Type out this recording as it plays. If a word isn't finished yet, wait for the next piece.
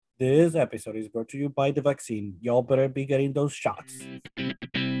This episode is brought to you by the vaccine. Y'all better be getting those shots.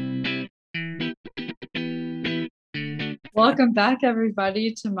 Welcome back,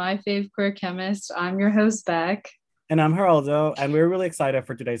 everybody, to My Fave Queer Chemist. I'm your host, Beck. And I'm Geraldo, and we're really excited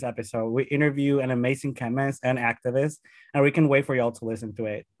for today's episode. We interview an amazing chemist and activist, and we can wait for y'all to listen to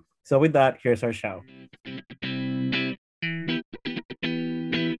it. So with that, here's our show.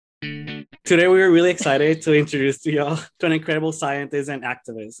 Today, we are really excited to introduce to y'all to an incredible scientist and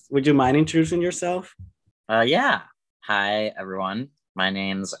activist. Would you mind introducing yourself? Yeah. Hi, everyone. My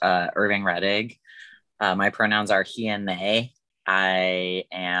name's Irving Rettig. My pronouns are he and they. I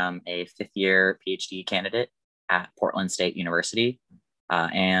am a fifth-year PhD candidate at Portland State University,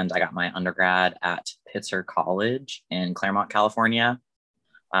 and I got my undergrad at Pitzer College in Claremont, California.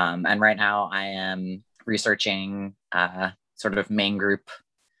 And right now I am researching sort of main group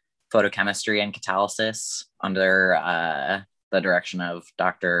photochemistry and catalysis under the direction of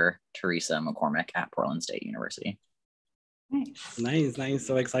Dr. Teresa McCormick at Portland State University. Nice.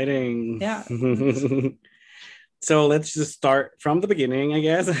 So exciting. Yeah. So let's just start from the beginning, I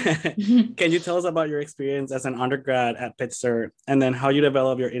guess. Can you tell us about your experience as an undergrad at Pitzer and then how you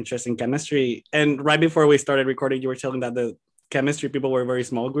developed your interest in chemistry? And right before we started recording, you were telling that the chemistry people were a very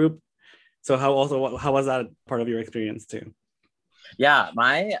small group. So how was that part of your experience too? Yeah,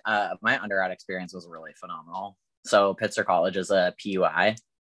 my undergrad experience was really phenomenal. So Pitzer College is a PUI,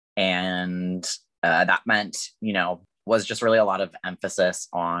 and that meant, was just really a lot of emphasis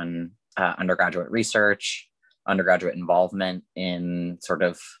on undergraduate research, undergraduate involvement in sort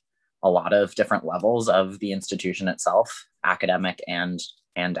of a lot of different levels of the institution itself, academic and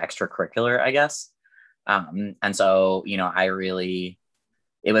extracurricular, I guess. And so,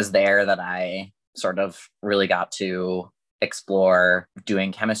 it was there that I sort of really got to explore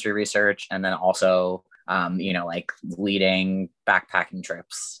doing chemistry research, and then also leading backpacking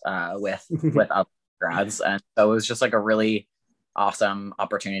trips with other grads. And so it was just like a really awesome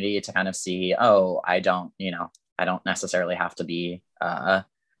opportunity to kind of see, I don't necessarily have to be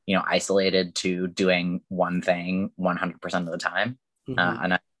isolated to doing one thing 100% of the time.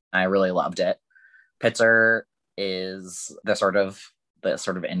 And I really loved it. Pitzer is the sort of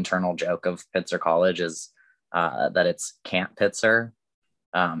internal joke of Pitzer College is that it's Camp Pitzer.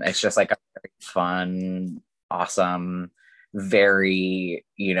 It's just like a very fun, awesome, very,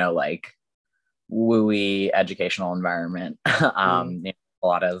 wooey educational environment. A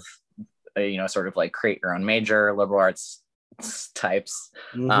lot of, sort of like create your own major, liberal arts types.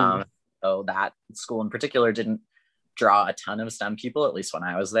 So that school in particular didn't draw a ton of STEM people, at least when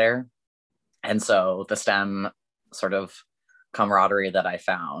I was there. And so the STEM sort of camaraderie that I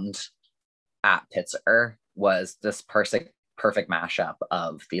found at Pitzer was this perfect mashup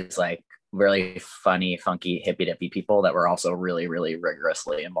of these like really funny, funky, hippy dippy people that were also really, really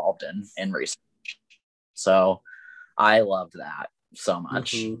rigorously involved in research. So I loved that so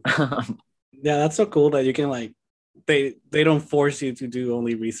much. Yeah, that's so cool that you can they don't force you to do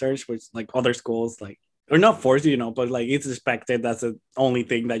only research, which like other schools or not force you, but like it's expected that's the only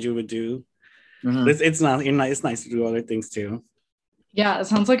thing that you would do. It's not. It's nice to do other things too. Yeah, it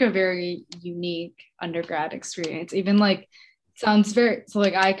sounds like a very unique undergrad experience. Even sounds very, so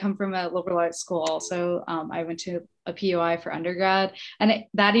I come from a liberal arts school also. I went to a PUI for undergrad, and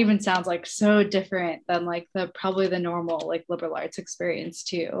that even sounds like so different than probably the normal liberal arts experience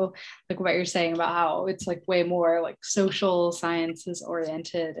too. Like what you're saying about how it's way more social sciences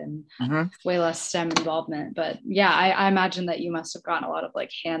oriented and way less STEM involvement. But yeah, I imagine that you must have gotten a lot of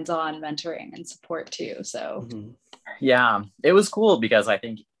hands-on mentoring and support too. So yeah, it was cool because I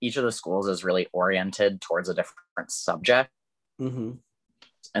think each of the schools is really oriented towards a different subject. And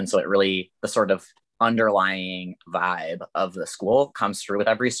so it really, the sort of underlying vibe of the school comes through with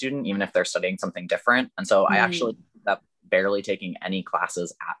every student, even if they're studying something different. And so I actually ended up barely taking any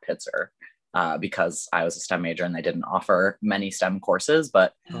classes at Pitzer because I was a STEM major and they didn't offer many STEM courses,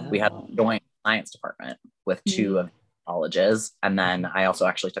 but we had a joint science department with two of colleges. And then I also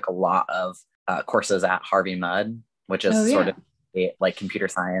actually took a lot of courses at Harvey Mudd, which is sort of a computer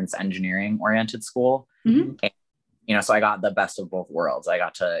science engineering oriented school. And, so I got the best of both worlds. I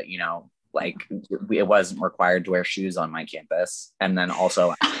got to, it wasn't required to wear shoes on my campus. And then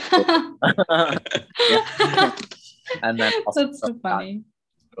also, and then also, that's so funny.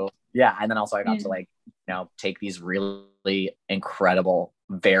 And then also I got to take these really incredible,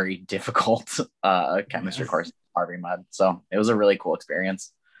 very difficult chemistry courses at Harvey Mudd. So it was a really cool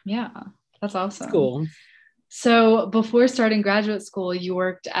experience. Yeah, that's awesome. That's cool. So before starting graduate school, you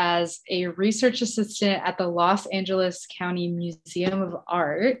worked as a research assistant at the Los Angeles County Museum of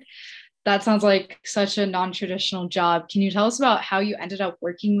Art. that sounds like such a non-traditional job. Can you tell us about how you ended up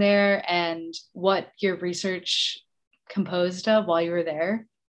working there and what your research composed of while you were there?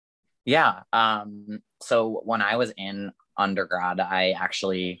 Yeah. So when I was in undergrad, I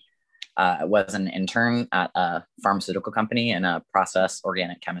actually was an intern at a pharmaceutical company in a process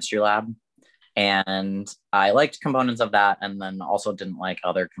organic chemistry lab. And I liked components of that, and then also didn't like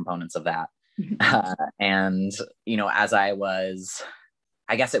other components of that. And, as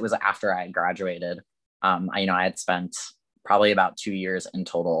I guess it was after I had graduated, I had spent probably about 2 years in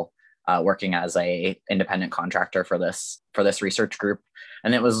total working as a independent contractor for this research group.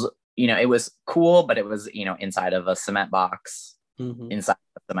 And it was, it was cool, but it was, inside of a cement box, inside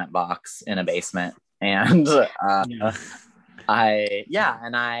a cement box in a basement. And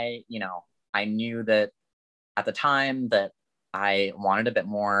I knew that at the time that I wanted a bit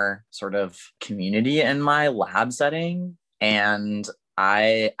more sort of community in my lab setting. And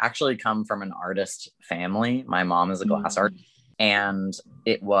I actually come from an artist family. My mom is a glass artist. And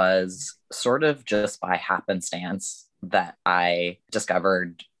it was sort of just by happenstance that I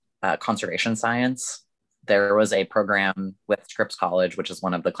discovered conservation science. There was a program with Scripps College, which is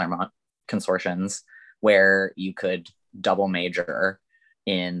one of the Claremont consortiums, where you could double major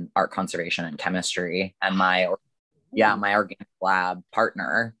in art conservation and chemistry. And my organic lab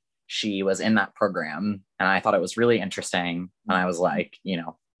partner, she was in that program, and I thought it was really interesting. And I was like,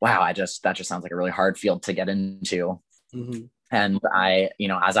 wow, that just sounds like a really hard field to get into. And I,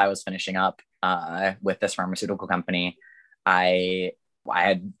 as I was finishing up with this pharmaceutical company, I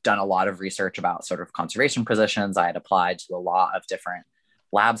had done a lot of research about sort of conservation positions. I had applied to a lot of different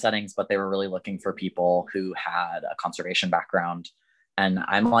lab settings, but they were really looking for people who had a conservation background. And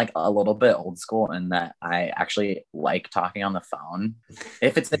I'm like a little bit old school in that I actually like talking on the phone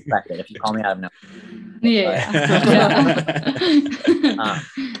if it's expected. If you call me out of nowhere.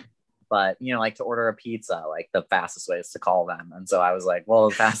 But like to order a pizza, like the fastest way is to call them. And so I was like, well,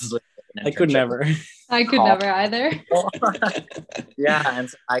 the fastest way. I could never either. Yeah. And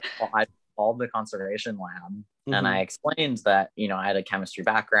so I called the conservation lab and I explained that, I had a chemistry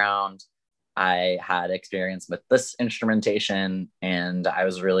background. I had experience with this instrumentation, and I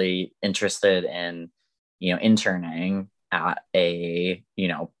was really interested in, interning at a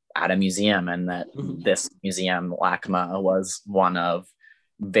museum, and that this museum, LACMA, was one of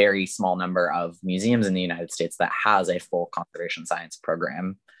very small number of museums in the United States that has a full conservation science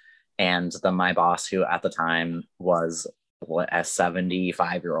program. And my boss, who at the time was a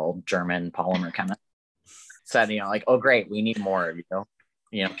 75-year-old German polymer chemist, said, like, oh, great, we need more of you.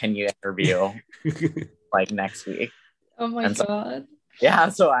 Can you interview like next week? Oh my God.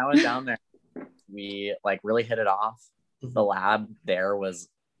 So I went down there. We really hit it off. The lab there was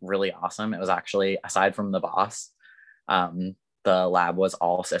really awesome. It was actually, aside from the boss, the lab was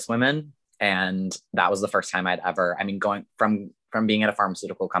all cis women. And that was the first time I'd ever, going from being at a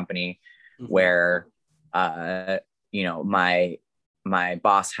pharmaceutical company where, my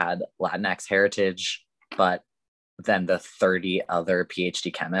boss had Latinx heritage, but then the 30 other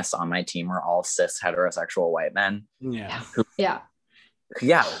PhD chemists on my team were all cis heterosexual white men.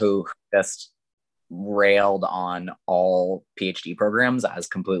 Who just railed on all PhD programs as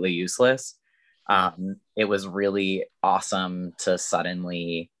completely useless. It was really awesome to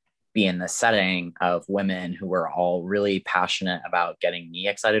suddenly be in the setting of women who were all really passionate about getting me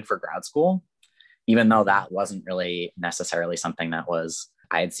excited for grad school, even though that wasn't really necessarily something that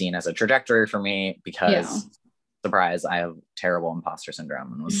I had seen as a trajectory for me, because surprise, I have terrible imposter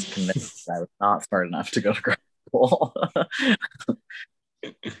syndrome and was convinced I was not smart enough to go to grad school.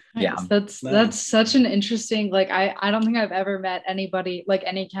 That's such an interesting, I don't think I've ever met anybody,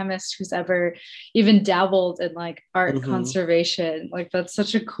 any chemist who's ever even dabbled in art conservation. That's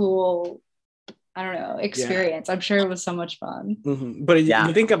such a cool, I don't know, experience. I'm sure it was so much fun. But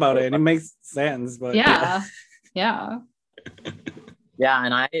you think about it and it makes sense. But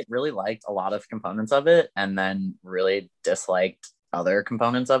and I really liked a lot of components of it, and then really disliked other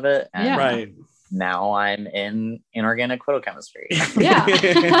components of it. And now I'm in inorganic photochemistry.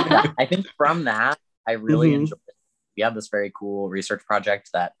 I think from that, I really enjoyed it. We have this very cool research project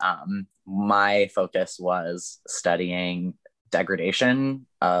that my focus was studying degradation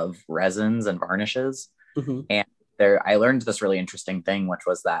of resins and varnishes. And I learned this really interesting thing, which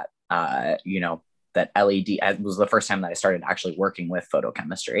was that, that LED, it was the first time that I started actually working with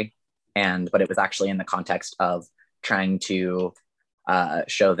photochemistry. But it was actually in the context of trying to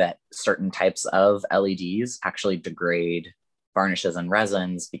show that certain types of LEDs actually degrade varnishes and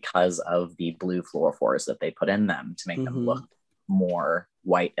resins because of the blue fluorophores that they put in them to make them look more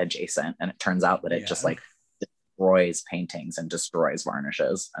white adjacent. And it turns out that it just destroys paintings and destroys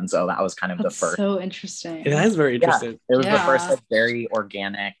varnishes. And so that was kind of That's the first. so interesting. Yeah, that's very interesting. It was the Yeah. first like, very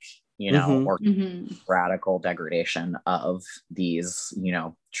organic, you know, Mhm. or Mhm. radical degradation of these, you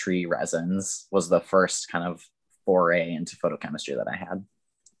know, tree resins was the first kind of foray into photochemistry that I had.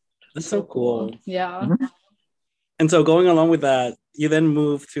 That's so cool. Yeah. Mhm. And so going along with that, you then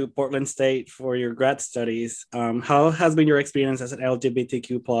moved to Portland State for your grad studies. How has been your experience as an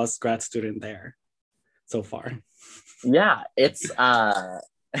LGBTQ plus grad student there so far? Yeah, it's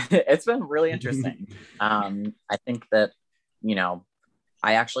it's been really interesting. I think that, you know,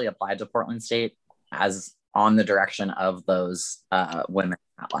 I actually applied to Portland State as on the direction of those women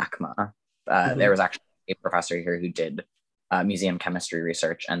at LACMA. There was actually a professor here who did museum chemistry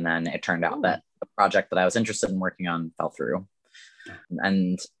research, and then it turned out that the project that I was interested in working on fell through,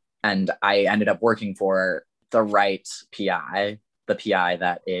 and I ended up working for the right PI, the PI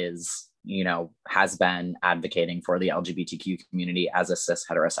that is, you know, has been advocating for the LGBTQ community as a cis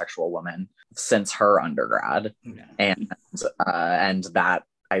heterosexual woman since her undergrad. And that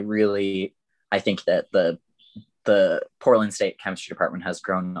I think that the Portland State Chemistry Department has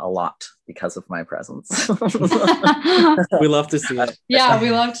grown a lot because of my presence. We love to see it. Yeah,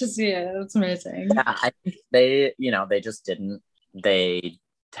 we love to see it. It's amazing. Yeah, I think they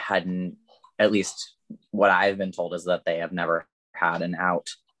hadn't, at least what I've been told is that they have never had an out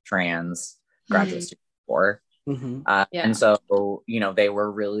trans graduate student before. And so, you know, they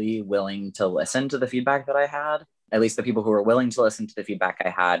were really willing to listen to the feedback that I had. At least the people who were willing to listen to the feedback I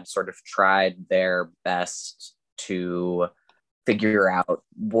had sort of tried their best to figure out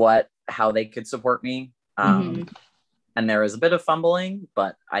how they could support me. And there was a bit of fumbling,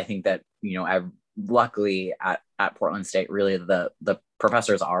 but I think that, you know, luckily at Portland State, really the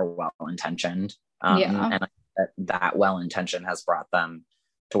professors are well-intentioned. And that well-intention has brought them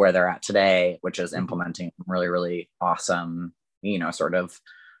to where they're at today, which is implementing really, really awesome, you know, sort of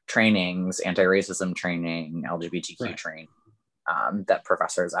trainings, anti-racism training, LGBTQ training, that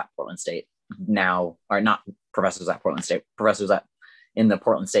professors at Portland State now are not professors at Portland State, professors in the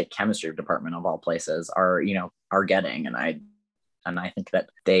Portland State Chemistry Department of all places are getting. And I think that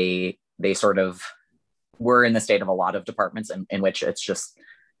they sort of were in the state of a lot of departments in which it's just,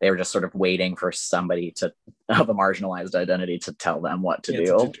 they were just sort of waiting for somebody of a marginalized identity to tell them what to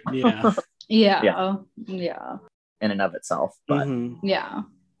do. Yeah. In and of itself. But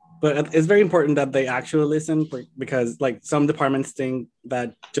But it's very important that they actually listen, because like some departments think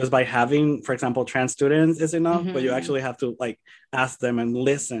that just by having, for example, trans students is enough, but you actually have to like ask them and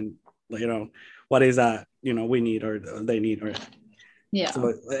listen, you know, what is that, you know, we need or they need, or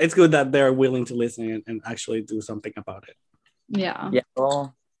so it's good that they're willing to listen and actually do something about it.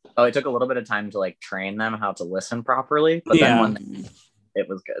 Well, it took a little bit of time to like train them how to listen properly, but then when it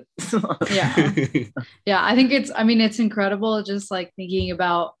was good. I think it's incredible just like thinking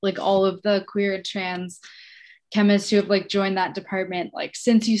about like all of the queer and trans chemists who have like joined that department like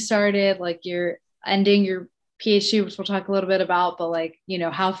since you started, like you're ending your PhD, which we'll talk a little bit about, but like, you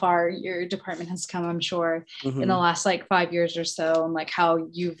know, how far your department has come, I'm sure, in the last like 5 years or so, and like how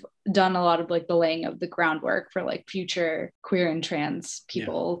you've done a lot of like the laying of the groundwork for like future queer and trans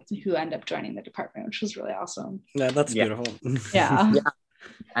people who end up joining the department, which was really awesome. That's beautiful.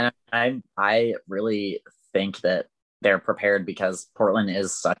 And I really think that they're prepared because Portland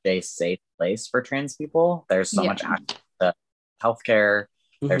is such a safe place for trans people. There's so much access to healthcare.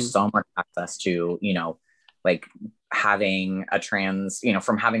 There's so much access to, you know, like having a trans, you know,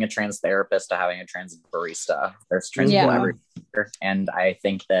 from having a trans therapist to having a trans barista. There's trans people everywhere. And I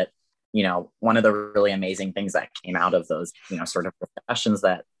think that, you know, one of the really amazing things that came out of those, you know, sort of discussions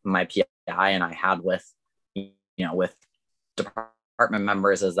that my PI and I had with, you know, with department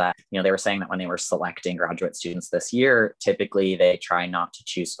members is that, you know, they were saying that when they were selecting graduate students this year, typically they try not to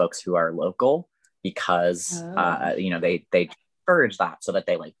choose folks who are local because, you know, they encourage that so that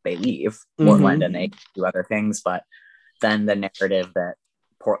they leave Portland and they do other things. But then the narrative that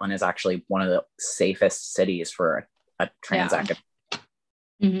Portland is actually one of the safest cities for a trans academic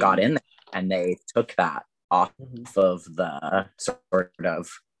got in there, and they took that off of the sort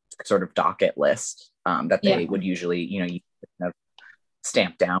of docket list that they would usually, you know, you kind of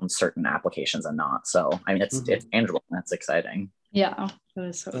stamp down certain applications and not. So I mean, it's tangible and it's exciting. That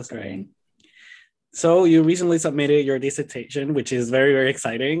is so That's exciting. great. So you recently submitted your dissertation, which is very, very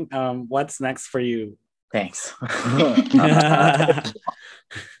exciting. What's next for you? Thanks.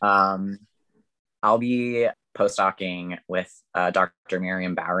 I'll be postdocing with Dr.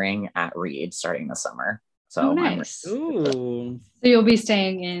 Miriam Bowering at Reed starting this summer. So nice. So you'll be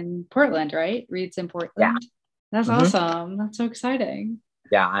staying in Portland, right? Reed's in Portland. Yeah. That's awesome. That's so exciting.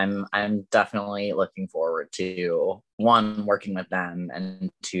 Yeah, I'm definitely looking forward to one, working with them, and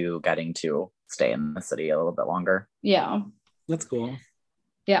two, getting to stay in the city a little bit longer. Yeah. That's cool.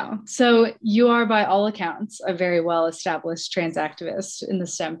 Yeah. So you are, by all accounts, a very well-established trans activist in the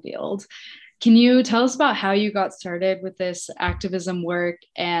STEM field. Can you tell us about how you got started with this activism work,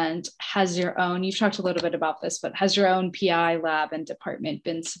 and you've talked a little bit about this, but has your own PI lab and department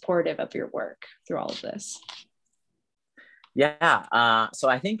been supportive of your work through all of this? Yeah. So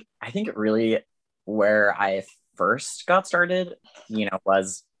I think really where I first got started,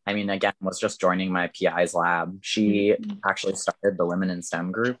 was just joining my PI's lab. She actually started the Women in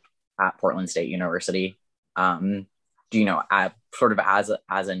STEM group at Portland State University. Sort of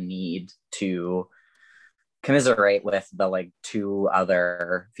as a need to commiserate with the like two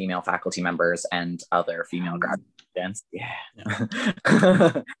other female faculty members and other female graduate students. Yeah.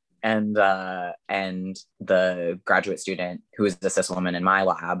 And the graduate student who is the cis woman in my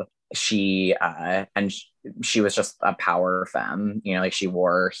lab, she was just a power femme, like she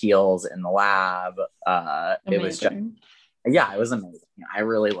wore heels in the lab. It was just, it was amazing. I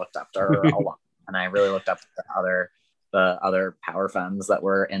really looked up to her a lot, and I really looked up to the other power femmes that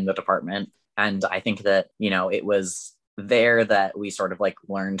were in the department. And I think that, it was there that we sort of like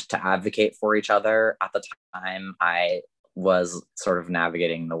learned to advocate for each other. At the time, I was sort of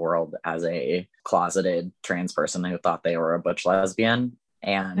navigating the world as a closeted trans person who thought they were a butch lesbian.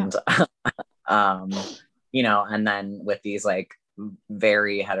 And, and then with these like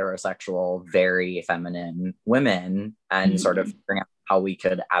very heterosexual, very feminine women, and sort of figuring out how we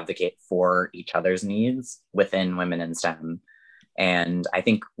could advocate for each other's needs within Women in STEM. And I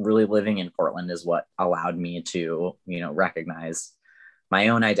think really living in Portland is what allowed me to, recognize my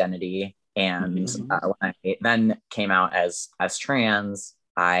own identity. And when I then came out as trans,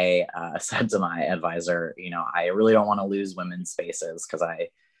 I said to my advisor, I really don't want to lose women's spaces, because I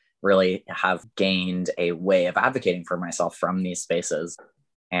really have gained a way of advocating for myself from these spaces.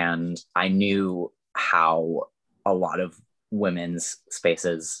 And I knew how a lot of women's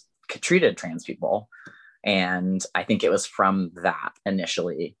spaces treated trans people. And I think it was from that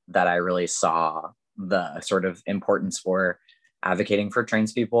initially that I really saw the sort of importance for advocating for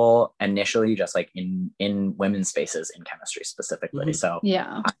trans people, initially just like in women's spaces in chemistry specifically. So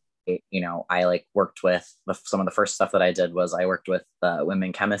yeah, I like worked with some of the first stuff that I did was I worked with the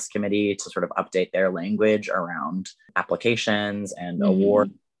Women Chemists Committee to sort of update their language around applications and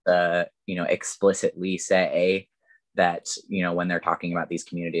awards, explicitly say that, when they're talking about these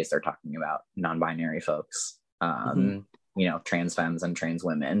communities, they're talking about non-binary folks, trans femmes and trans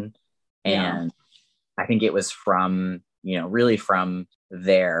women. And I think it was from, really from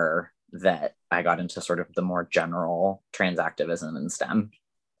there that I got into sort of the more general trans activism in STEM.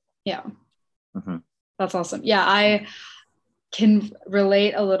 Yeah. That's awesome. Yeah, I can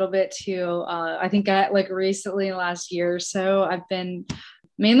relate a little bit to, I think like recently last year or so, I've been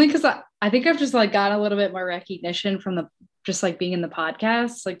mainly because I think I've just like got a little bit more recognition from just like being in the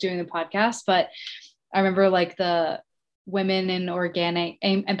podcast, like doing the podcast. But I remember like the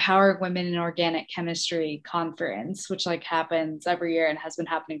Empowering Women in Organic Chemistry conference, which like happens every year and has been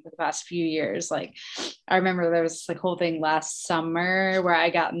happening for the past few years. Like I remember there was this like whole thing last summer where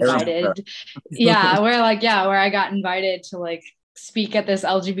I got invited. where I got invited to like speak at this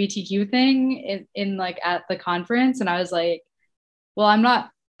LGBTQ thing in like at the conference. And I was like, well, I'm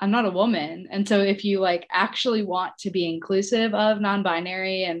not a woman. And so if you like actually want to be inclusive of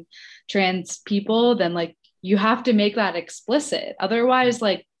non-binary and trans people, then like you have to make that explicit. Otherwise,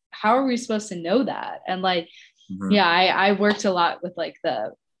 like, how are we supposed to know that? And like, I worked a lot with like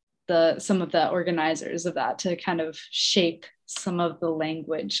some of the organizers of that to kind of shape some of the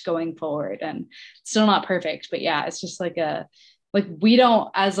language going forward. And still not perfect, but yeah, it's just like we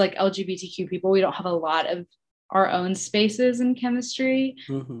don't, as like LGBTQ people, we don't have a lot of our own spaces in chemistry.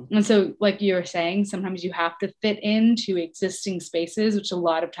 And so like you were saying, sometimes you have to fit into existing spaces, which a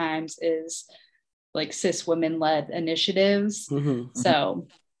lot of times is like cis women led initiatives. So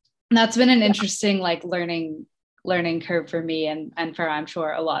that's been an interesting like learning curve for me and for, I'm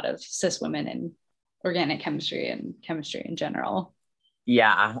sure, a lot of cis women in organic chemistry and chemistry in general.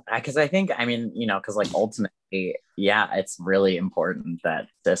 Yeah, because I think, because like ultimately, it's really important that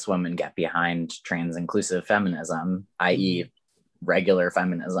cis women get behind trans inclusive feminism, i.e. regular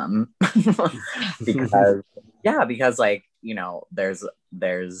feminism. because like, there's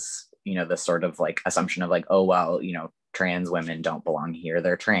this sort of like assumption of like, oh, well, trans women don't belong here,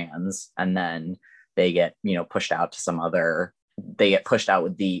 they're trans. And then they get, pushed out to they get pushed out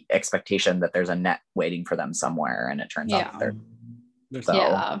with the expectation that there's a net waiting for them somewhere. And it turns out they're it's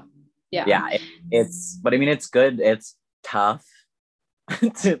but it's good. It's tough.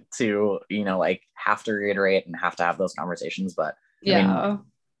 to like have to reiterate and have to have those conversations, but yeah, I mean,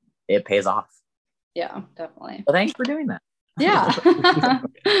 it pays off. Yeah, definitely. Well, thanks for doing that. Yeah.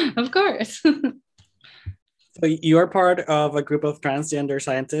 Of course. So you're part of a group of transgender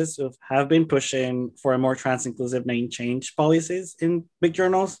scientists who have been pushing for a more trans-inclusive name change policies in big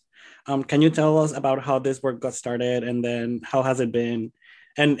journals. Can you tell us about how this work got started, and then how has it been?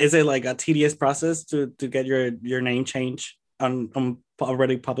 And is it like a tedious process to get your name change on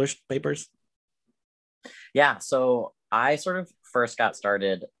already published papers? Yeah, so I sort of first got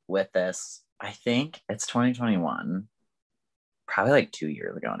started with this, I think it's 2021, probably like 2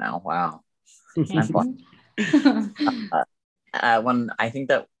 years ago now. Wow.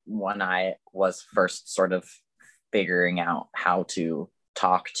 When I was first sort of figuring out how to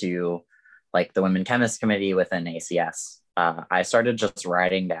talk to like the Women Chemists Committee within ACS, I started just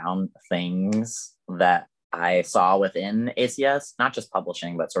writing down things that I saw within ACS, not just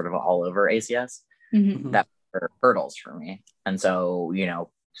publishing, but sort of all over ACS, that were hurdles for me. And so,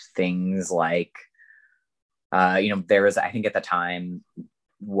 things like, there was, I think at the time,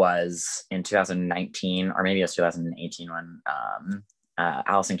 was in 2019 or maybe it was 2018 when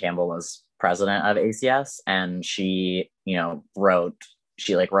Allison Campbell was president of ACS, and she wrote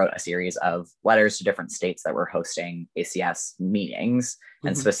a series of letters to different states that were hosting ACS meetings,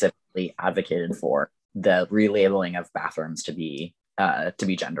 and specifically advocated for the relabeling of bathrooms to be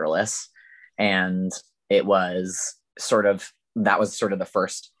genderless. And it was that was sort of the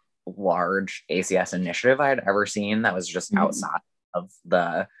first large ACS initiative I had ever seen that was just outside of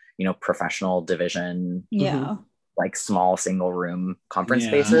the professional division, like small single room conference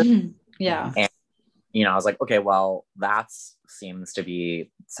spaces. And I was like, okay, well, that seems to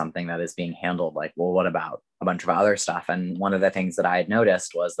be something that is being handled. Like, well, what about a bunch of other stuff? And one of the things that I had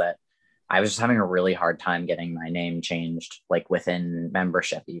noticed was that I was just having a really hard time getting my name changed, like within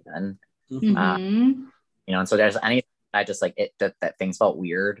membership even. And so there's anything I just like it that things felt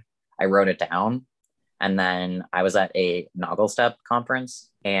weird. I wrote it down. And then I was at a Noggle Step conference,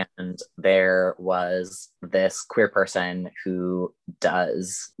 and there was this queer person who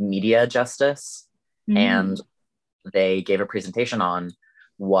does media justice, and they gave a presentation on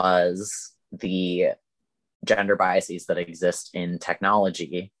was the gender biases that exist in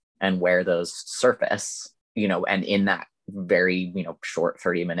technology and where those surface, and in that very, short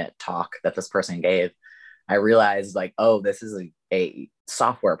 30-minute talk that this person gave, I realized like, oh, this is a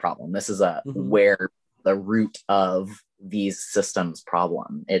software problem. This is where the root of these systems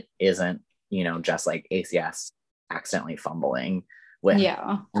problem. It isn't, just like ACS accidentally fumbling with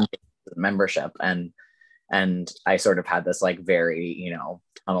membership. And I sort of had this like very,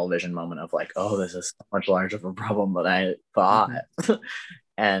 tunnel vision moment of like, oh, this is so much larger of a problem than I thought.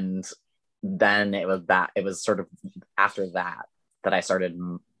 And then it was sort of after that I started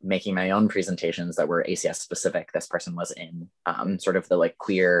making my own presentations that were ACS specific. This person was in sort of the like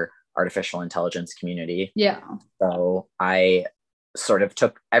queer artificial intelligence community. So I sort of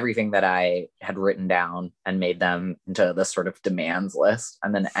took everything that I had written down and made them into this sort of demands list.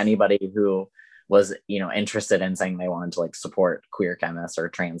 And then anybody who was, interested in saying they wanted to like support queer chemists or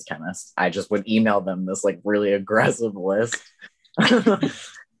trans chemists, I just would email them this like really aggressive list.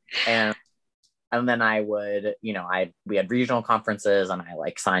 And then I would, we had regional conferences, and I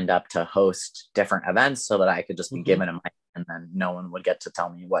like signed up to host different events so that I could just be given a mic, and then no one would get to tell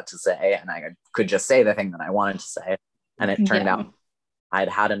me what to say, and I could just say the thing that I wanted to say. And it turned out I'd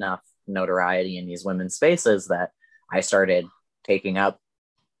had enough notoriety in these women's spaces that I started taking up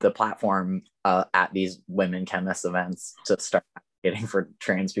the platform at these women chemist events to start advocating for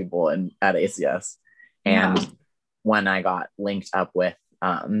trans people at ACS. And when I got linked up with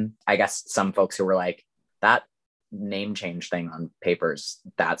I guess some folks who were like, that name change thing on papers,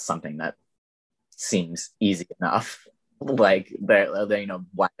 that's something that seems easy enough. Like, they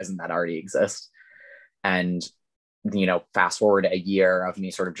why doesn't that already exist? And, fast forward a year of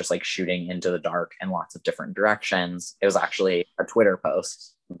me sort of just like shooting into the dark in lots of different directions. It was actually a Twitter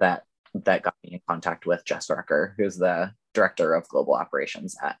post that got me in contact with Jess Rucker, who's the director of global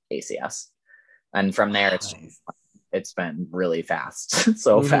operations at ACS. And from there, it's been really fast.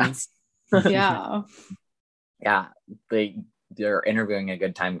 So fast. Yeah. They're interviewing a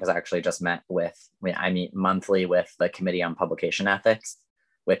good time, because I actually just I meet monthly with the Committee on Publication Ethics,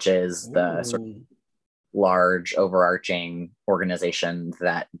 which is the sort of large overarching organization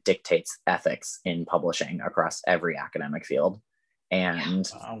that dictates ethics in publishing across every academic field. And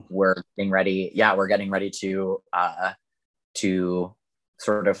we're getting ready to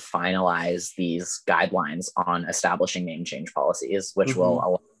sort of finalize these guidelines on establishing name change policies, which will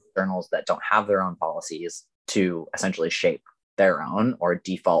allow journals that don't have their own policies to essentially shape their own or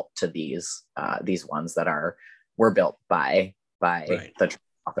default to these ones that were built by the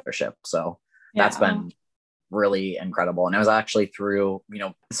authorship. So that's been really incredible. And it was actually through,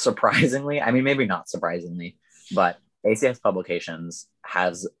 surprisingly, I mean, maybe not surprisingly, but ACX Publications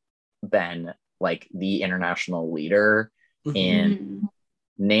has been like the international leader in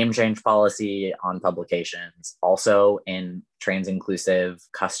name change policy on publications, also in trans inclusive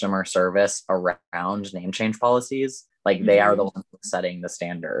customer service around name change policies. Like they are the ones setting the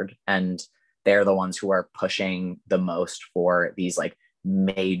standard, and they're the ones who are pushing the most for these like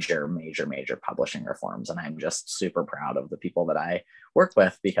major publishing reforms. And I'm just super proud of the people that I work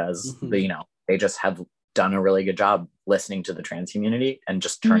with, because they just have done a really good job listening to the trans community and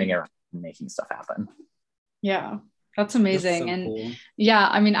just turning it around and making stuff happen. Yeah, that's amazing. That's so and cool. Yeah,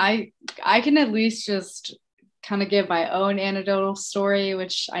 I mean, I can at least just kind of give my own anecdotal story,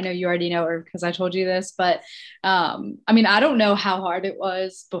 which I know you already know, or because I told you this, but I mean, I don't know how hard it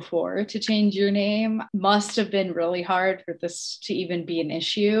was before to change your name. Must have been really hard for this to even be an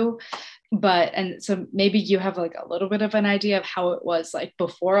issue. And so maybe you have like a little bit of an idea of how it was like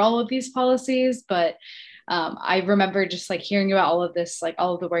before all of these policies, but I remember just like hearing about all of this, like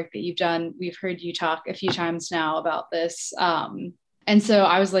all of the work that you've done. We've heard you talk a few times now about this. And so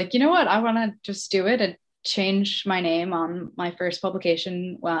I was like, you know what, I want to just do it and change my name on my first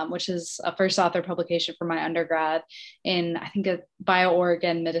publication, which is a first author publication for my undergrad in, I think, a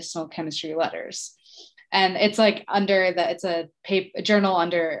BioOregon Medicinal Chemistry Letters. And it's like it's a journal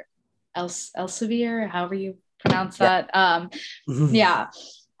under Elsevier, however you pronounce that. Yeah.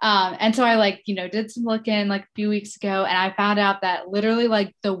 And so I did some looking like a few weeks ago, and I found out that literally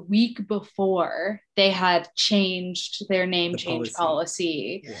like the week before they had changed their name change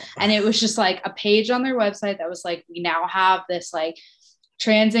policy. Yeah. And it was just like a page on their website that was like, we now have this like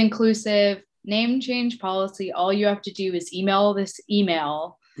trans inclusive name change policy. All you have to do is email this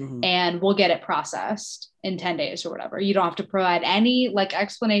email and we'll get it processed in 10 days or whatever. You don't have to provide any like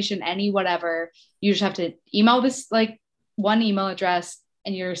explanation, any whatever. You just have to email this like one email address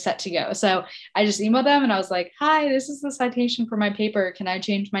and you're set to go. So I just emailed them and I was like, hi, this is the citation for my paper. Can I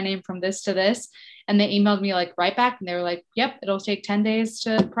change my name from this to this? And they emailed me like right back and they were like, yep, it'll take 10 days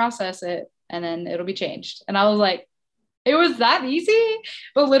to process it and then it'll be changed. And I was like, it was that easy?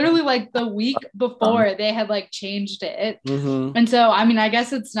 But literally like the week before they had like changed it. And so, I mean, I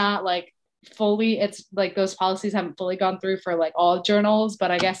guess it's not like fully, it's like those policies haven't fully gone through for like all journals,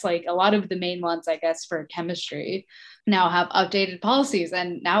 but I guess like a lot of the main ones, I guess, for chemistry now have updated policies.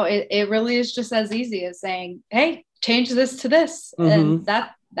 And now it really is just as easy as saying, hey, change this to this. And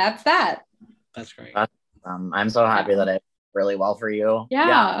that's that. That's great. I'm so happy that it really well for you.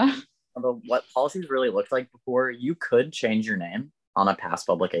 Yeah. What policies really looked like before, you could change your name on a past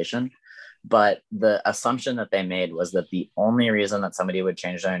publication, but the assumption that they made was that the only reason that somebody would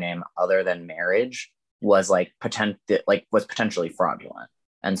change their name other than marriage was was potentially fraudulent.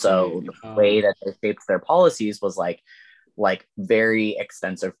 And so the way that they shaped their policies was like very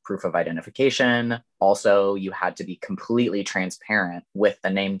extensive proof of identification. Also, you had to be completely transparent with the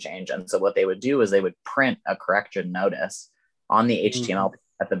name change. And so what they would do is they would print a correction notice on the HTML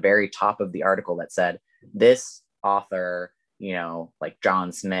at the very top of the article that said, this author, like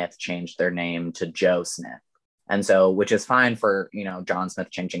John Smith, changed their name to Joe Smith. And so, which is fine for, John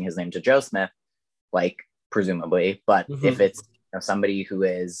Smith changing his name to Joe Smith, like presumably, but if it's somebody who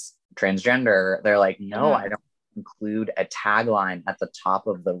is transgender, they're like, no, I don't include a tagline at the top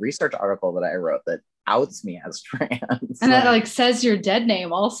of the research article that I wrote that outs me as trans. And that like says your dead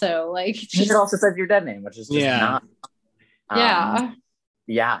name also. Like it also says your dead name, which is just not.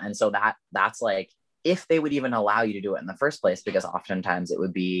 Yeah. And so that's like, if they would even allow you to do it in the first place, because oftentimes it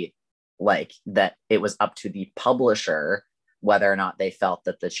would be like that it was up to the publisher whether or not they felt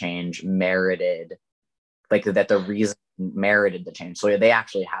that the change merited, like that the reason merited the change. So they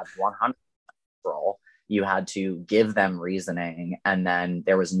actually had 100% control. You had to give them reasoning, and then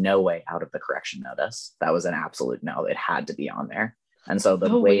there was no way out of the correction notice. That was an absolute no. It had to be on there. And so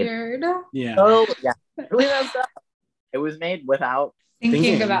the way weird. Really messed up. It was made without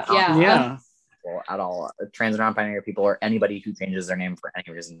thinking about at all, trans and non-binary people, or anybody who changes their name for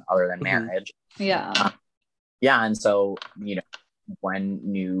any reason other than marriage. And so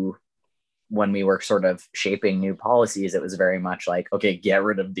when we were sort of shaping new policies, it was very much like, okay, get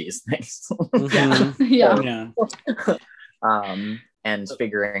rid of these things. And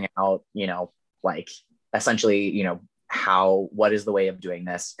figuring out, like essentially, what is the way of doing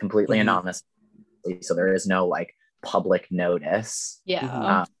this completely anonymous, so there is no like public notice.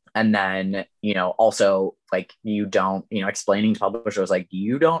 And then, also like you don't, explaining to publishers, like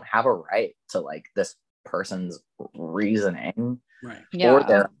you don't have a right to like this person's reasoning Right. or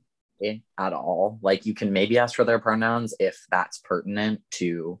their at all. Like you can maybe ask for their pronouns if that's pertinent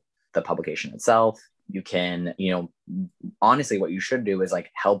to the publication itself. You can, honestly, what you should do is like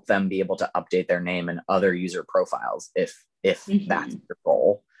help them be able to update their name and other user profiles if that's your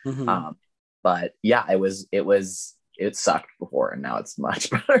goal. But yeah, it sucked before and now it's much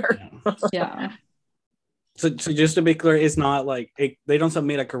better. Yeah. So just to be clear, it's not like they don't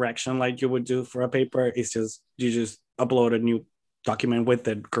submit a correction like you would do for a paper. It's just you just upload a new document with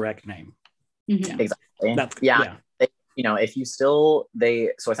the correct name. Exactly. If you still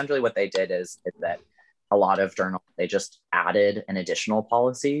so essentially what they did is that a lot of journals, they just added an additional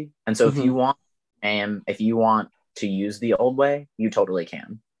policy, and so if you want to use the old way, you totally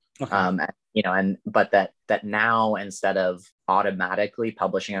can. But that now, instead of automatically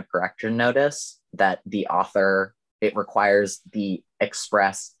publishing a correction notice, that the author, it requires the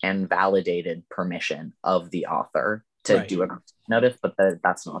express and validated permission of the author to do a notice, but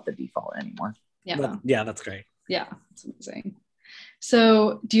that's not the default anymore. That's great. Yeah, that's amazing.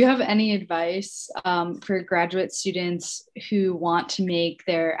 So do you have any advice for graduate students who want to make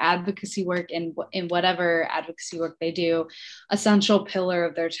their advocacy work in whatever advocacy work they do essential pillar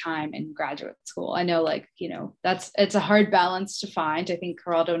of their time in graduate school? I know, it's a hard balance to find. I think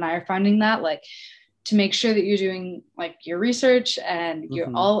Geraldo and I are finding that, to make sure that you're doing your research and your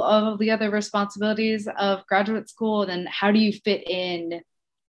all of the other responsibilities of graduate school. Then how do you fit in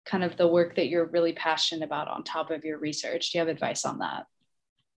kind of the work that you're really passionate about on top of your research? Do you have advice on that?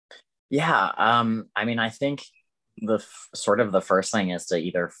 Yeah. I think the first thing is to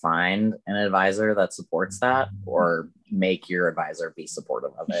either find an advisor that supports that or make your advisor be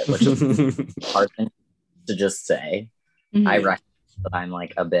supportive of it, which is a hard thing to just say. I recognize that I'm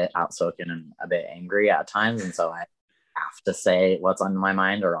a bit outspoken and a bit angry at times. And so I have to say what's on my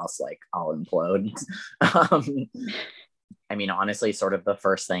mind or else I'll implode. Honestly, sort of the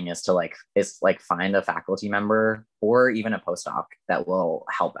first thing is to find a faculty member or even a postdoc that will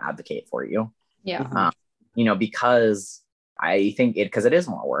help advocate for you. Yeah. Because I think because it is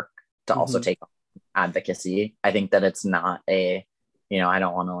more work to also take on advocacy. I think that it's not I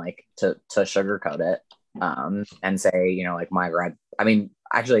don't want to sugarcoat it and say, my grad,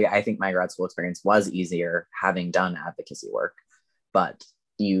 actually, I think my grad school experience was easier having done advocacy work, but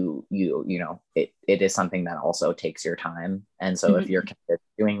it is something that also takes your time. And so if you're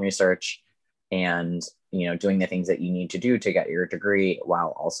doing research and, doing the things that you need to do to get your degree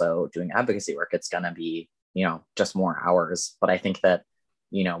while also doing advocacy work, it's going to be, just more hours. But I think that,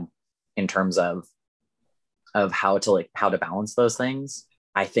 in terms of how to balance those things,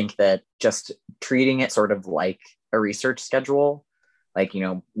 I think that just treating it sort of like a research schedule,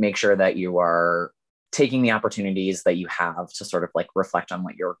 make sure that you are taking the opportunities that you have to sort of reflect on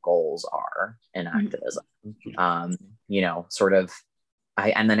what your goals are in activism. And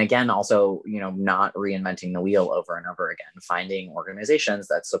then again, also, not reinventing the wheel over and over again, finding organizations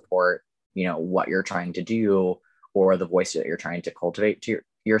that support, what you're trying to do or the voice that you're trying to cultivate to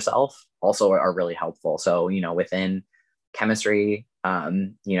yourself also are really helpful. So, within chemistry,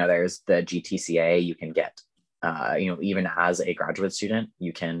 there's the GTCA. You can get even as a graduate student,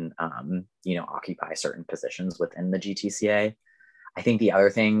 you can, occupy certain positions within the GTCA. I think the other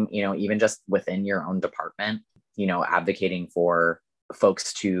thing, even just within your own department, advocating for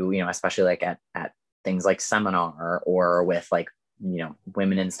folks to, especially at things like seminar or with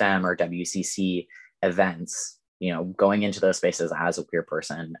Women in STEM or WCC events, going into those spaces as a queer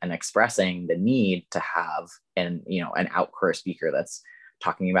person and expressing the need to have an out queer speaker that's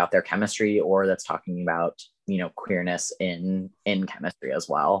talking about their chemistry or that's talking about, queerness in chemistry as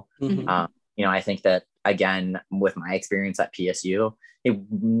well. I think that, again, with my experience at PSU,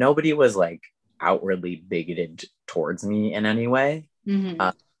 nobody was outwardly bigoted towards me in any way.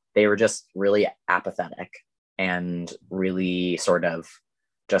 They were just really apathetic and really sort of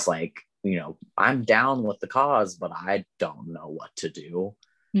just I'm down with the cause, but I don't know what to do.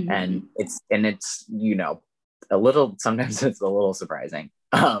 And it's sometimes it's a little surprising,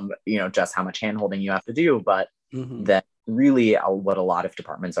 just how much hand-holding you have to do, but that really what a lot of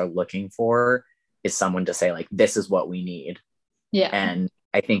departments are looking for is someone to say this is what we need. And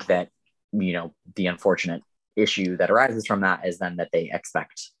I think that, the unfortunate issue that arises from that is then that they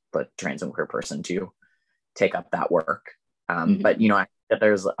expect the trans and queer person to take up that work. But, I think that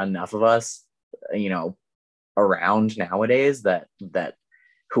there's enough of us, around nowadays that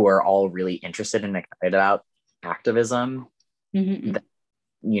who are all really interested and excited about activism, that,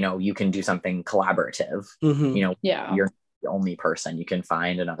 you can do something collaborative. You're the only person. You can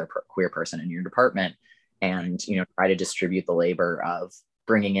find another queer person in your department and, try to distribute the labor of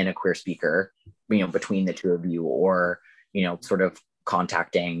bringing in a queer speaker, between the two of you, or, sort of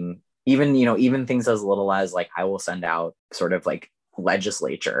contacting even things as little as like, I will send out sort of like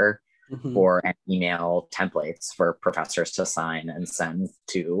legislature or an email templates for professors to sign and send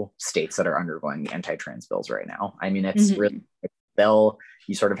to states that are undergoing anti-trans bills right now. I mean, it's really,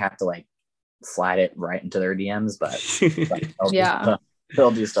 you sort of have to like slide it right into their DMs, but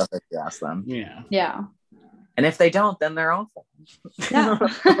they'll do stuff if you ask them. Yeah. And if they don't, then they're awful.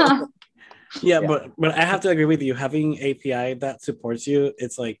 But I have to agree with you. Having API that supports you,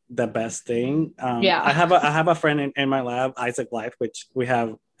 it's like the best thing. I have a friend in my lab, Isaac Life, which we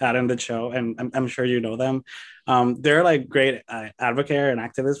have had on the show, and I'm sure you know them. They're like great advocate and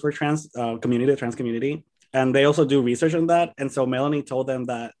activists for trans community, and they also do research on that. And so Melanie told them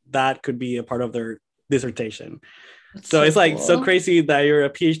that could be a part of their dissertation. So it's like so crazy that you're a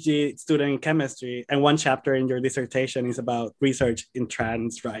PhD student in chemistry and one chapter in your dissertation is about research in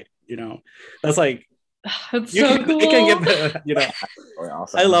trans right. That's like that's so cool. It can get better,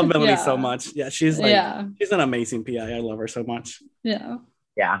 Awesome. I love Melanie so much. She's she's an amazing PI. I love her so much. And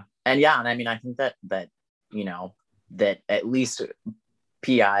I mean, I think that that at least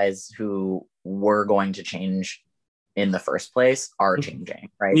PIs who were going to change in the first place are changing,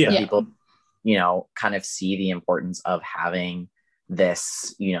 right? People kind of see the importance of having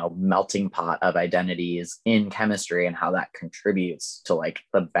this melting pot of identities in chemistry and how that contributes to like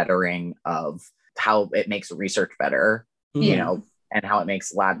the bettering of how it makes research better, and how it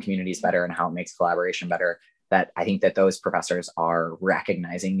makes lab communities better and how it makes collaboration better. That I think that those professors are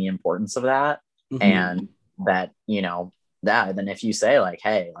recognizing the importance of that. And that then if you say like,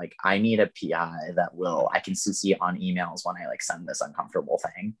 hey, like I need a PI that I can CC on emails when I like send this uncomfortable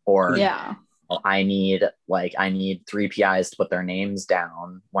thing, or I need 3 PIs to put their names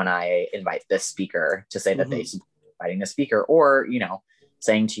down when I invite this speaker to say that they support inviting the speaker, or,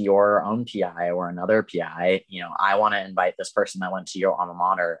 saying to your own PI or another PI, I want to invite this person that went to your alma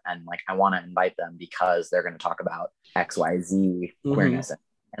mater, and like, I want to invite them because they're going to talk about XYZ queerness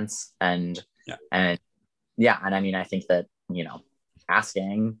and I mean, I think that,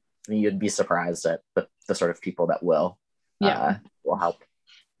 asking, you'd be surprised at the sort of people that will help.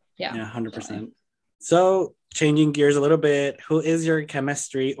 Yeah, 100%. So changing gears a little bit, who is your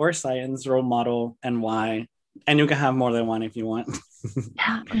chemistry or science role model and why? And you can have more than one if you want.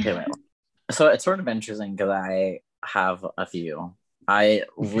 Okay, so it's sort of interesting because I have a few. I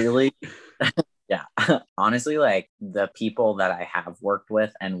really, honestly, like the people that I have worked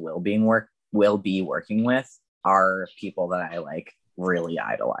with and will be working with are people that I like really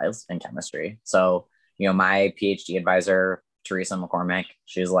idolize in chemistry. So, my PhD advisor, Teresa McCormick,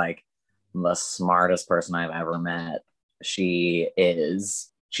 she's like the smartest person I've ever met. She's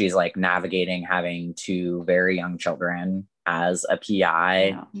like navigating having 2 very young children as a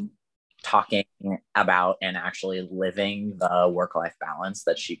PI, talking about and actually living the work-life balance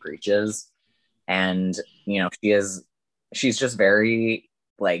that she preaches. And, she's just very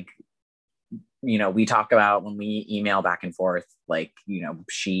like, we talk about when we email back and forth, like,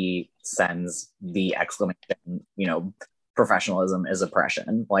 she sends the exclamation, professionalism is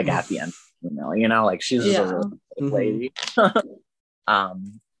oppression, like at the end of the email, like she's just a really good lady.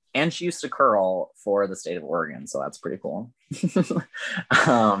 And she used to curl for the state of Oregon, so that's pretty cool. That's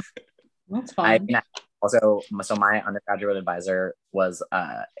fun. So my undergraduate advisor was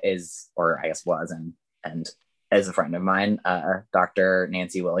and is a friend of mine, Dr.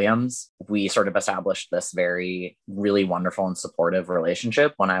 Nancy Williams. We sort of established this very, really wonderful and supportive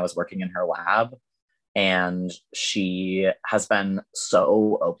relationship when I was working in her lab. And she has been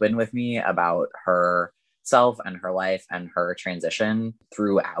so open with me about herself and her life and her transition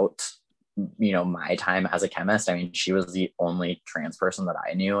throughout, my time as a chemist. I mean, she was the only trans person that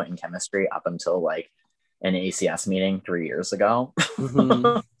I knew in chemistry up until like an ACS meeting 3 years ago.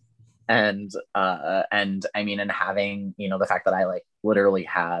 And I mean, and having, the fact that I like literally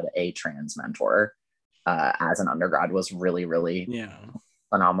had a trans mentor as an undergrad was really, really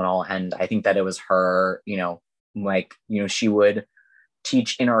phenomenal. And I think that it was her, she would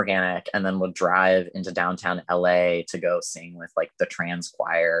teach inorganic and then would drive into downtown LA to go sing with like the trans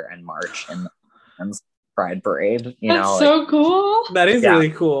choir and march in the trans pride parade. That's so cool. That is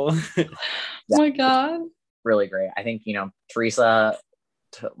really cool. Oh my God. Really great. I think, Teresa,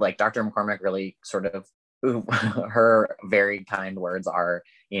 like Dr. McCormick really sort of, her very kind words are,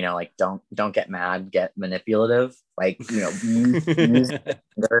 like, don't get mad, get manipulative. Like, use your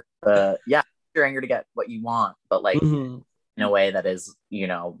anger to get what you want, but like in a way that is,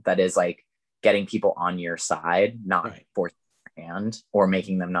 that is like getting people on your side, not forcing their hand or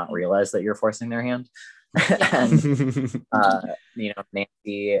making them not realize that you're forcing their hand. And,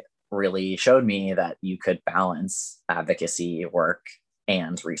 Nancy really showed me that you could balance advocacy work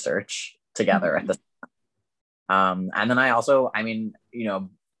and research together at the and then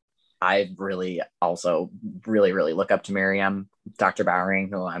I really also really look up to Miriam, Dr. Bowering,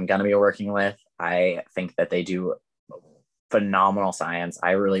 who I'm going to be working with. I think that they do phenomenal science.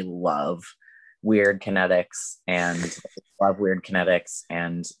 I really love weird kinetics and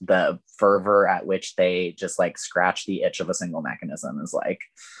the fervor at which they just like scratch the itch of a single mechanism is like,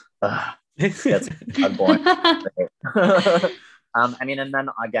 that's boring. And then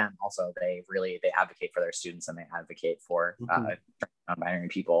again, also they advocate for their students, and they advocate for non-binary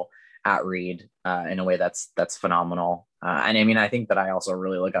people at Reed in a way that's phenomenal. I think that I also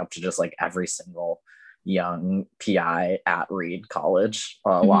really look up to just like every single young PI at Reed College.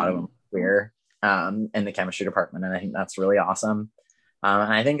 A lot of them queer in the chemistry department, and I think that's really awesome.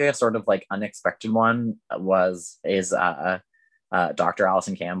 And I think a sort of like unexpected one is Dr.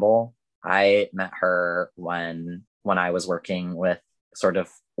 Allison Campbell. I met her when I was working with sort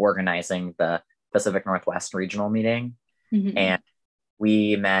of organizing the Pacific Northwest regional meeting, and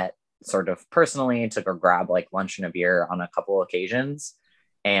we met sort of personally to go grab like lunch and a beer on a couple occasions.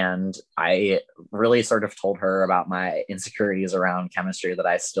 And I really sort of told her about my insecurities around chemistry, that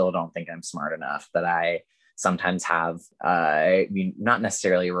I still don't think I'm smart enough, that I sometimes have, not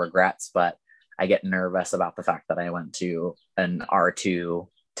necessarily regrets, but I get nervous about the fact that I went to an R2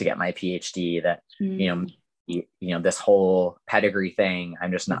 to get my PhD, that, this whole pedigree thing,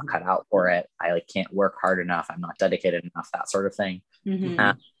 I'm just not cut out for it. I like can't work hard enough. I'm not dedicated enough, that sort of thing.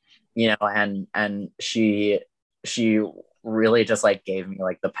 And she really just like gave me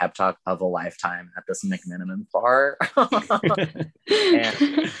like the pep talk of a lifetime at this McMiniman bar.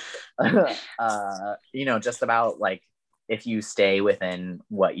 And just about like, if you stay within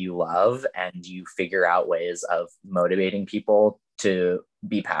what you love and you figure out ways of motivating people to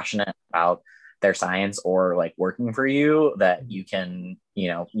be passionate about their science or like working for you, that you can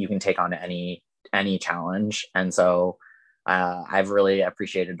take on any challenge. And so I've really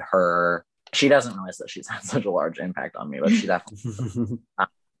appreciated her. She doesn't realize that she's had such a large impact on me, but she definitely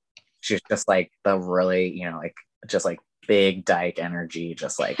she's just like the really, just like big dyke energy,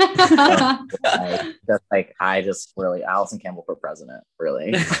 just like I just really, Allison Campbell for president,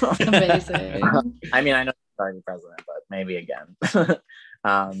 really. Amazing. I know she's already president, but maybe again.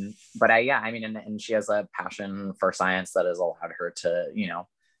 And she has a passion for science that has allowed her to,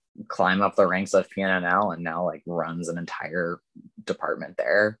 climb up the ranks of PNNL, and now like runs an entire department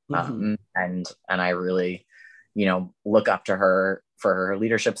there. And I really, look up to her for her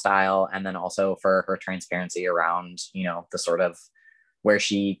leadership style, and then also for her transparency around, the sort of where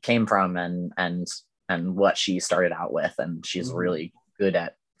she came from and what she started out with. And she's really good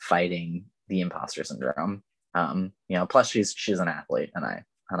at fighting the imposter syndrome. Plus she's an athlete, and I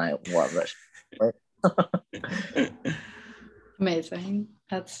love that. Amazing.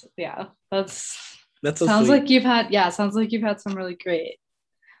 That's so sounds sweet. like you've had some really great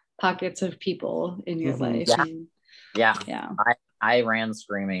pockets of people in your life. Yeah. I ran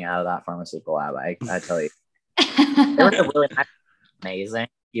screaming out of that pharmaceutical lab. I tell you, they were really amazing.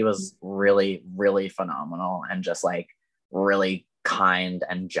 He was really, really phenomenal, and just like really kind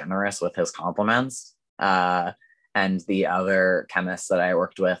and generous with his compliments. And the other chemists that I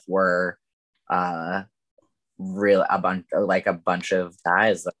worked with were really a bunch of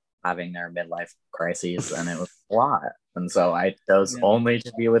guys that were having their midlife crises, and it was a lot. And so I chose only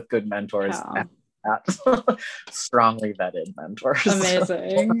to be with good mentors. Strongly vetted mentors.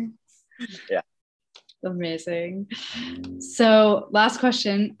 Amazing. Yeah. Amazing. So last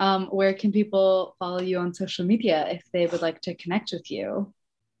question, where can people follow you on social media if they would like to connect with you?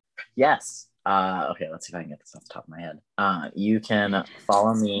 Yes. Okay, let's see if I can get this off the top of my head. You can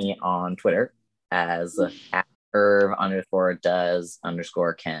follow me on Twitter as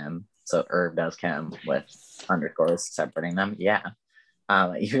 @Irv_does_chem. So Irv does chem with underscores separating them. Yeah.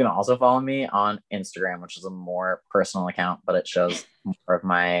 You can also follow me on Instagram, which is a more personal account, but it shows more of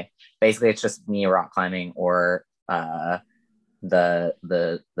my, basically it's just me rock climbing, or the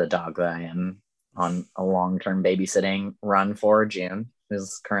dog that I am on a long-term babysitting run for, June,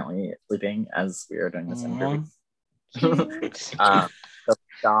 who's currently sleeping as we are doing this interview. So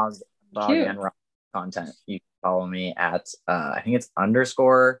dog and rock content. You can follow me at I think it's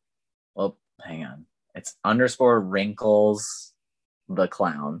it's _wrinkles the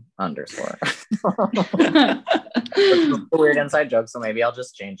clown _. It's a weird inside joke, so maybe I'll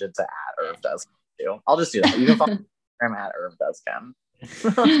just change it to @IrvDoesChem too. I'll just do that. You can follow me at @IrvDoesChem.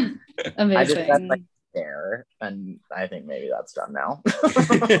 Amazing. I just said like there, and I think maybe that's done now.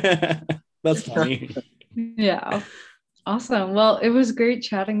 That's funny. Yeah. Awesome. Well, it was great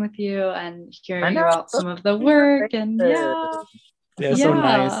chatting with you and hearing about some of the work. And yeah, so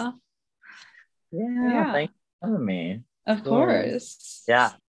nice. Yeah, thanks for having me. Of course.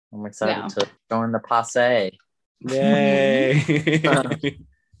 Yeah, I'm excited to join the passe. Yay.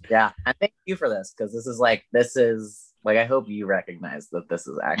 Yeah, and thank you for this, because this is like I hope you recognize that this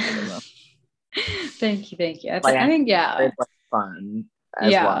is activism. Thank you. I think it's like fun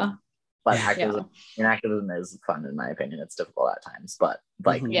as well, but activism is fun in my opinion. It's difficult at times, but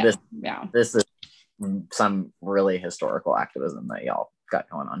like this is some really historical activism that y'all got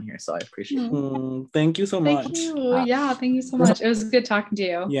going on here, so I appreciate it. Thank you so much. Thank you so much. It was good talking to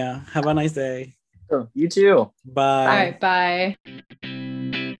you. Yeah, have a nice day. You too. Bye. All right, bye.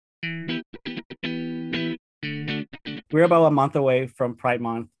 We're about a month away from Pride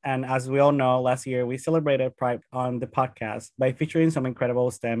Month, and as we all know, last year we celebrated Pride on the podcast by featuring some incredible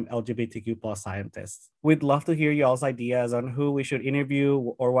STEM LGBTQ+ scientists. We'd love to hear y'all's ideas on who we should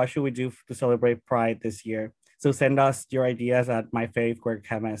interview or what should we do to celebrate Pride this year. So send us your ideas at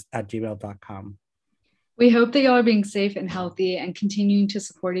myfavequeerchemist@gmail.com. We hope that y'all are being safe and healthy and continuing to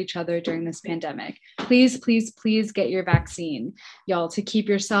support each other during this pandemic. Please, please, please get your vaccine, y'all, to keep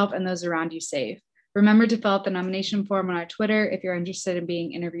yourself and those around you safe. Remember to fill out the nomination form on our Twitter if you're interested in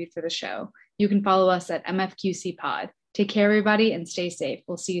being interviewed for the show. You can follow us at MFQC Pod. Take care, everybody, and stay safe.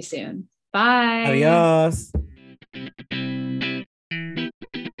 We'll see you soon. Bye. Adios.